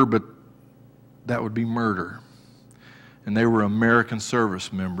goat herder, but that would be murder. And they were American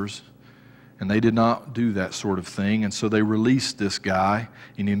service members, and they did not do that sort of thing. And so they released this guy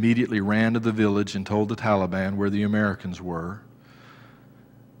and immediately ran to the village and told the Taliban where the Americans were.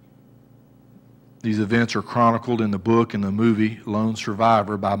 These events are chronicled in the book and the movie Lone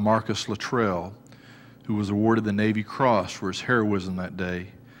Survivor by Marcus Luttrell, who was awarded the Navy Cross for his heroism that day.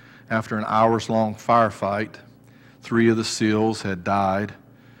 After an hours-long firefight, 3 of the SEALs had died,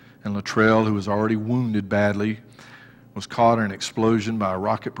 and Luttrell, who was already wounded badly, was caught in an explosion by a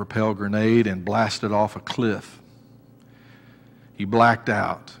rocket-propelled grenade and blasted off a cliff. He blacked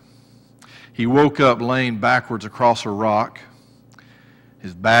out. He woke up laying backwards across a rock.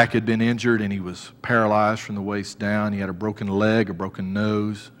 His back had been injured and he was paralyzed from the waist down. He had a broken leg, a broken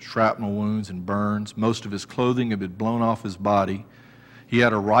nose, shrapnel wounds and burns. Most of his clothing had been blown off his body. He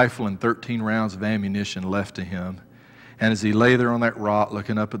had a rifle and 13 rounds of ammunition left to him. And as he lay there on that rock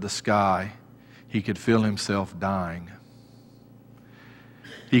looking up at the sky, he could feel himself dying.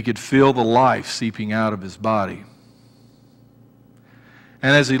 He could feel the life seeping out of his body.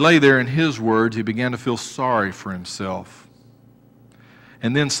 And as he lay there, in his words, he began to feel sorry for himself.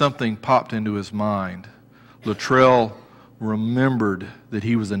 And then something popped into his mind. Luttrell remembered that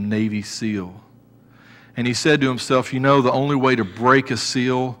he was a Navy SEAL. And he said to himself, you know, the only way to break a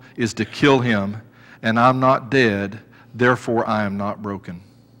SEAL is to kill him, and I'm not dead. Therefore, I am not broken.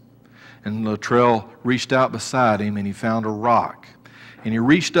 And Luttrell reached out beside him, and he found a rock. And he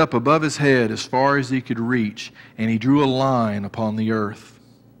reached up above his head as far as he could reach, and he drew a line upon the earth.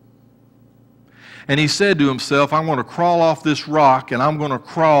 And he said to himself, I'm going to crawl off this rock, and I'm going to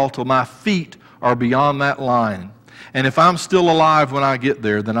crawl till my feet are beyond that line. And if I'm still alive when I get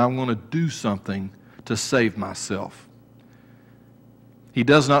there, then I'm going to do something to save myself. He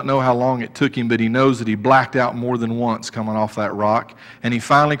does not know how long it took him, but he knows that he blacked out more than once coming off that rock. And he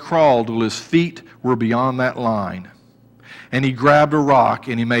finally crawled till his feet were beyond that line. And he grabbed a rock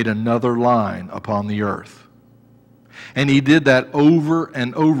and he made another line upon the earth. And he did that over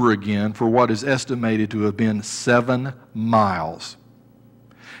and over again for what is estimated to have been 7 miles.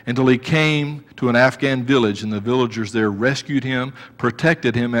 Until he came to an Afghan village, and the villagers there rescued him,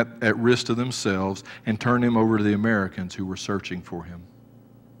 protected him at risk to themselves, and turned him over to the Americans who were searching for him.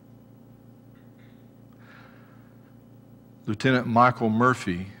 Lieutenant Michael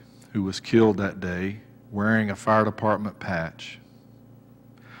Murphy, who was killed that day wearing a fire department patch,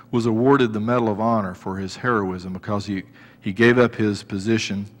 was awarded the Medal of Honor for his heroism because he gave up his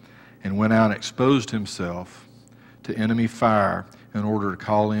position and went out and exposed himself to enemy fire in order to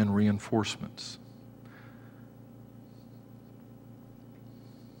call in reinforcements.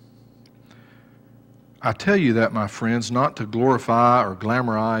 I tell you that, my friends, not to glorify or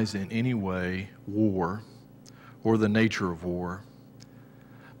glamorize in any way war or the nature of war,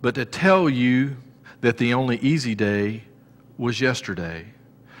 but to tell you that the only easy day was yesterday,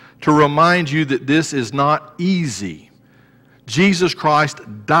 to remind you that this is not easy. Jesus Christ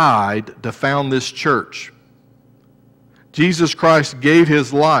died to found this church. Jesus Christ gave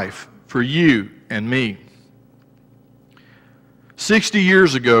His life for you and me. 60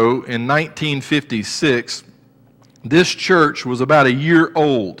 years ago, in 1956, this church was about a year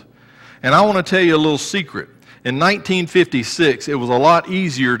old. And I want to tell you a little secret. In 1956, it was a lot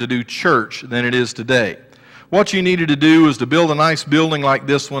easier to do church than it is today. What you needed to do was to build a nice building like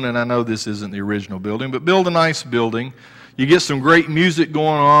this one, and I know this isn't the original building, but build a nice building. You get some great music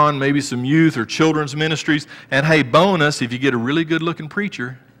going on, maybe some youth or children's ministries, and hey, bonus, if you get a really good-looking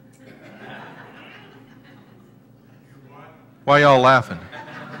preacher. Why y'all laughing?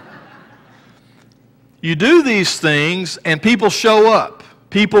 You do these things, and people show up.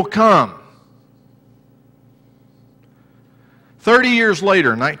 People come. 30 years later,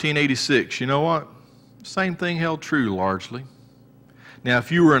 1986, you know what? Same thing held true largely. Now,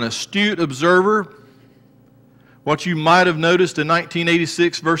 if you were an astute observer, what you might have noticed in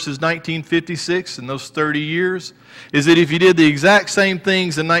 1986 versus 1956 in those 30 years is that if you did the exact same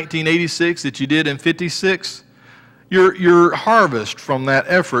things in 1986 that you did in 56, your harvest from that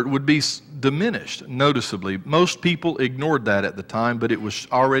effort would be diminished noticeably. Most people ignored that at the time, but it was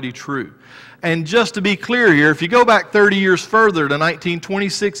already true. And just to be clear here, if you go back 30 years further to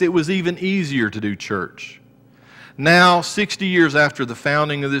 1926, it was even easier to do church. Now, 60 years after the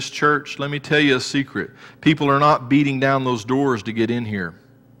founding of this church, let me tell you a secret. People are not beating down those doors to get in here.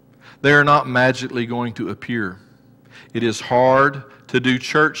 They are not magically going to appear. It is hard to do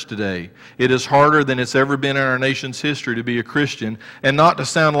church today. It is harder than it's ever been in our nation's history to be a Christian. And not to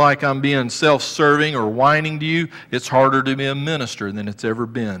sound like I'm being self-serving or whining to you, it's harder to be a minister than it's ever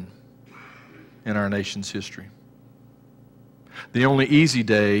been in our nation's history. The only easy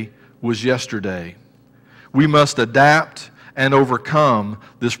day was yesterday. We must adapt and overcome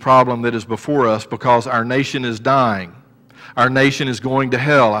this problem that is before us because our nation is dying. Our nation is going to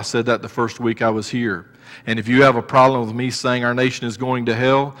hell. I said that the first week I was here. And if you have a problem with me saying our nation is going to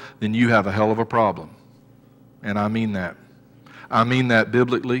hell, then you have a hell of a problem. And I mean that. I mean that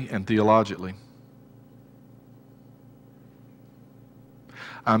biblically and theologically.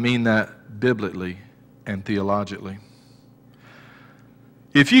 I mean that biblically and theologically.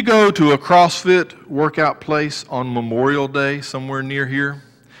 If you go to a CrossFit workout place on Memorial Day somewhere near here,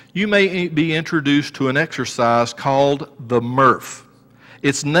 you may be introduced to an exercise called the Murph.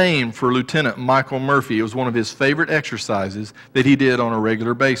 It's named for Lieutenant Michael Murphy. It was one of his favorite exercises that he did on a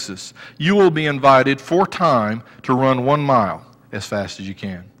regular basis. You will be invited for time to run 1 mile as fast as you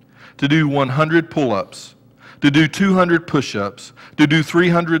can, to do 100 pull-ups, to do 200 push-ups, to do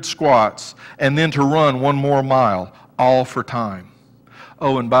 300 squats, and then to run 1 more mile, all for time.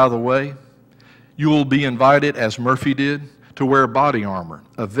 Oh, and by the way, you will be invited, as Murphy did, to wear body armor,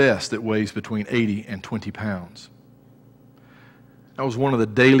 a vest that weighs between 80 and 20 pounds. That was one of the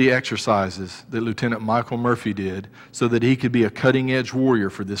daily exercises that Lieutenant Michael Murphy did so that he could be a cutting-edge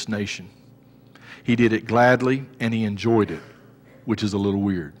warrior for this nation. He did it gladly, and he enjoyed it, which is a little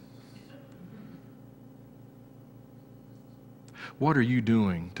weird. What are you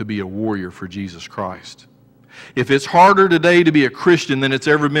doing to be a warrior for Jesus Christ? If it's harder today to be a Christian than it's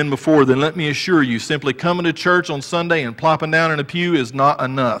ever been before, then let me assure you, simply coming to church on Sunday and plopping down in a pew is not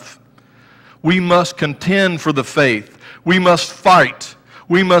enough. We must contend for the faith. We must fight.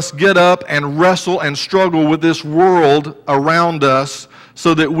 We must get up and wrestle and struggle with this world around us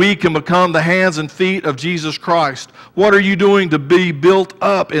so that we can become the hands and feet of Jesus Christ. What are you doing to be built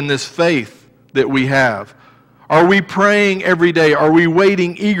up in this faith that we have? Are we praying every day? Are we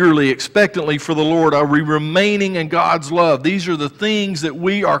waiting eagerly, expectantly for the Lord? Are we remaining in God's love? These are the things that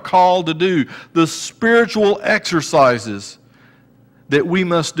we are called to do, the spiritual exercises that we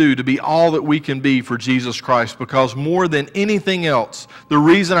must do to be all that we can be for Jesus Christ, because more than anything else, the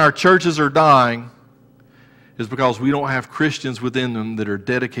reason our churches are dying is because we don't have Christians within them that are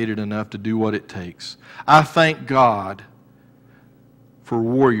dedicated enough to do what it takes. I thank God for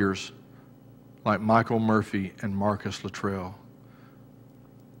warriors like Michael Murphy and Marcus Luttrell,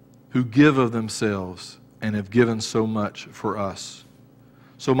 who give of themselves and have given so much for us.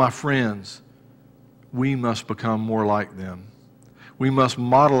 So my friends, we must become more like them. We must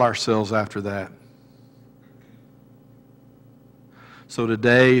model ourselves after that. So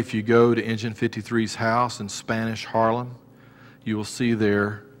today, if you go to Engine 53's house in Spanish Harlem, you will see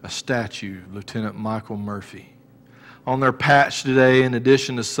there a statue of Lieutenant Michael Murphy. On their patch today, in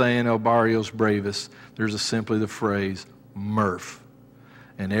addition to saying El Barrios Bravas, there's simply the phrase Murph.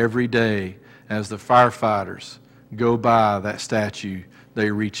 And every day, as the firefighters go by that statue,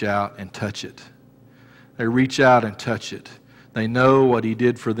 they reach out and touch it. They reach out and touch it. They know what He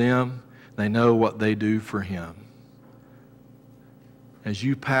did for them. They know what they do for Him. As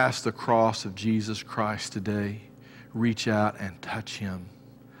you pass the cross of Jesus Christ today, reach out and touch Him.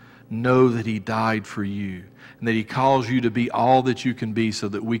 Know that He died for you and that He calls you to be all that you can be so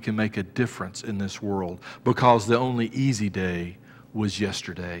that we can make a difference in this world, because the only easy day was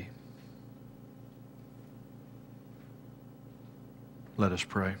yesterday. Let us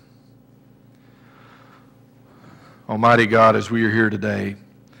pray. Almighty God, as we are here today,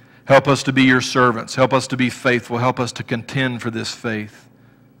 help us to be your servants. Help us to be faithful. Help us to contend for this faith.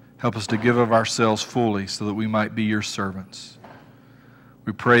 Help us to give of ourselves fully so that we might be your servants.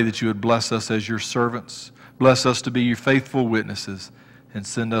 We pray that you would bless us as your servants. Bless us to be your faithful witnesses and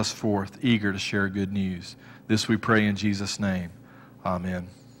send us forth eager to share good news. This we pray in Jesus' name. Amen.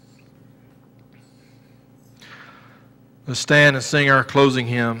 Let's stand and sing our closing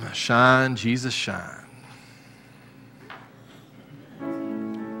hymn, Shine, Jesus, Shine.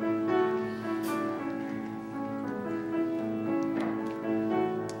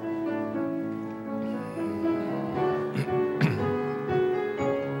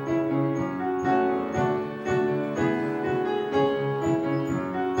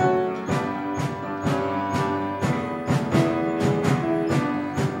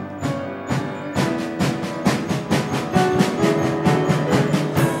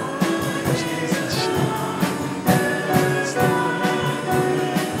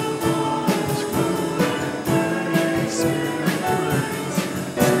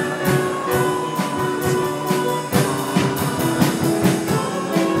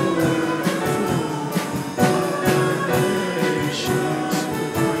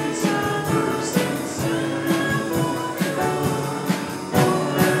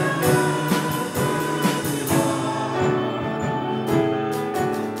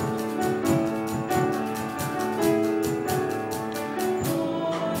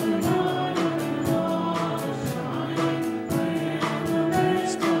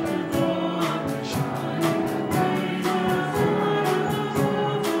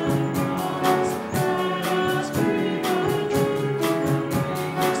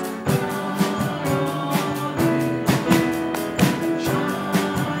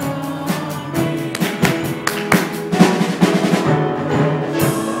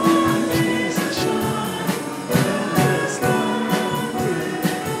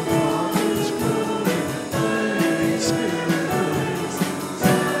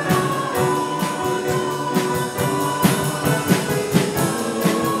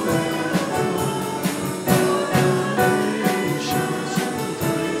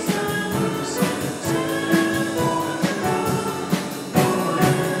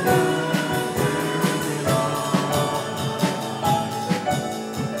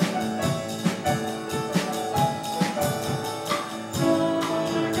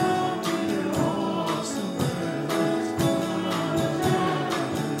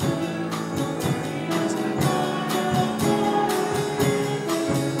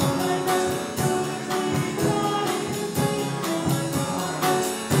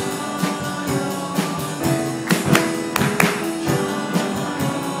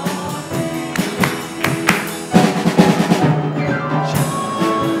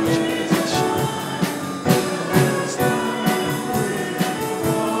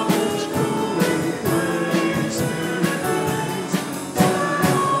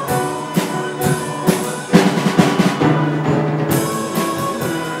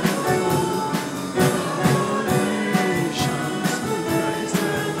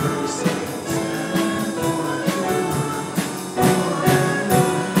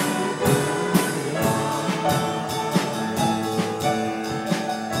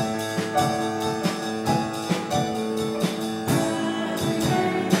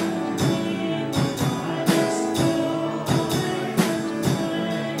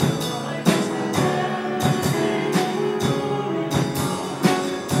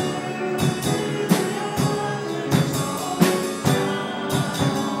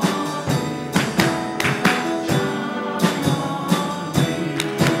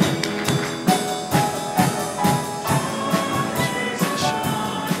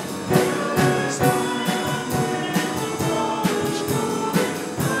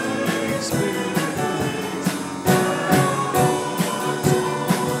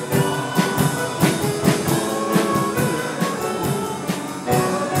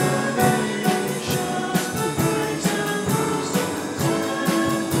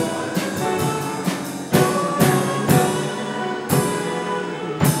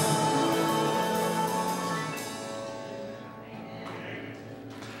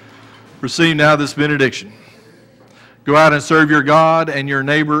 Receive now this benediction. Go Go out and serve your God and your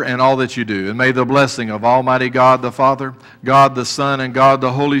neighbor and all that you do. And may the blessing of Almighty God the Father, God the Son, and God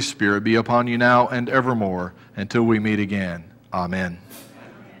the Holy Spirit be upon you now and evermore until we meet again. Amen.